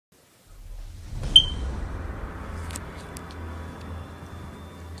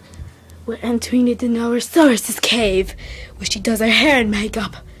We're entering the Dinosaurus' cave, where she does her hair and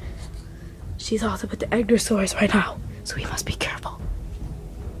makeup. She's also with the Eggrosaurus right now, so we must be careful.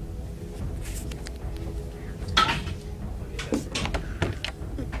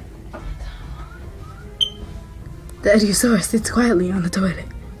 The Eggrosaurus sits quietly on the toilet.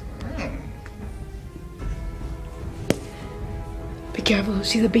 Be careful,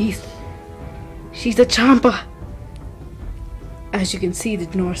 she's a beast. She's a champa. As you can see, the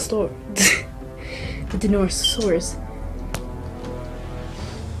Dinosaurus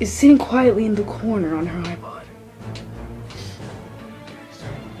is sitting quietly in the corner on her iPod.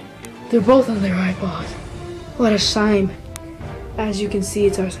 They're both on their iPod. What a shame. As you can see,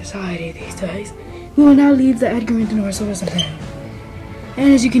 it's our society these days. We will now leave the Edgar and Dinosaurus alone.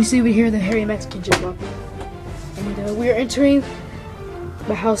 And as you can see, we hear the hairy Mexican just walking. And we are entering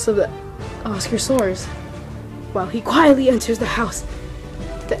the house of the Oscarsaurus. While he quietly enters the house,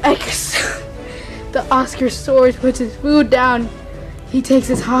 the Oscarsaurus puts his food down. He takes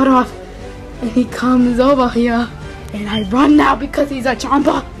his hat off and he comes over here. And I run now because he's a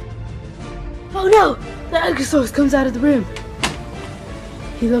champa. Oh no! The Eggrosaurus comes out of the room.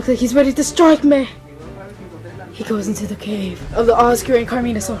 He looks like he's ready to strike me. He goes into the cave of the Oscar and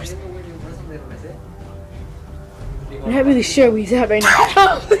Carminosaurus. I'm not really sure where he's at right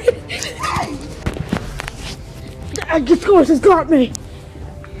now. The Eggrosaurus has got me!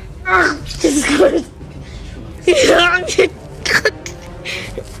 Jesus Christ!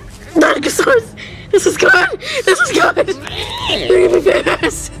 The Eggrosaurus! This is good! This is good! You're gonna be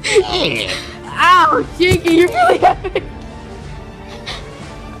famous! Ow! Jakey, you're really happy!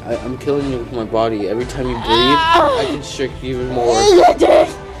 I'm killing you with my body. Every time you breathe, I can strike you even more. I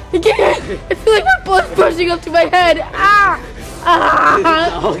feel like my blood's pushing up to my head! Ah!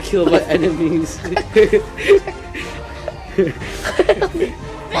 Ah! I'll kill my enemies.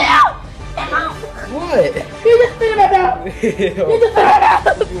 What? You just spit in my mouth! You just spit in my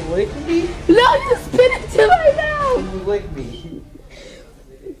mouth! You lick me? No, you just spit into my mouth! You lick me.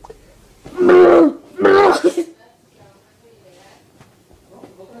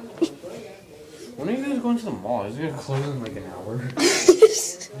 When are you guys going to the mall? Is it gonna close in like an hour?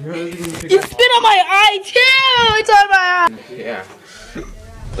 You spit on my eye too! It's on my eye! Yeah.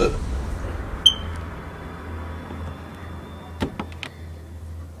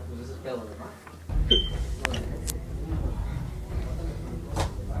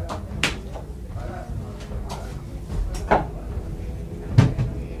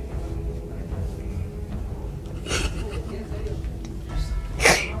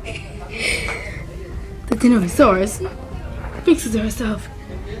 The Dinosaurus fixes herself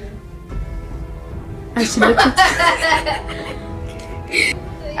as she looks at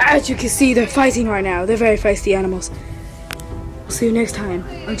As you can see, they're fighting right now. They're very feisty animals. We'll see you next time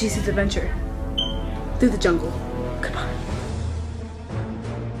on Gissy's adventure through the jungle. Goodbye.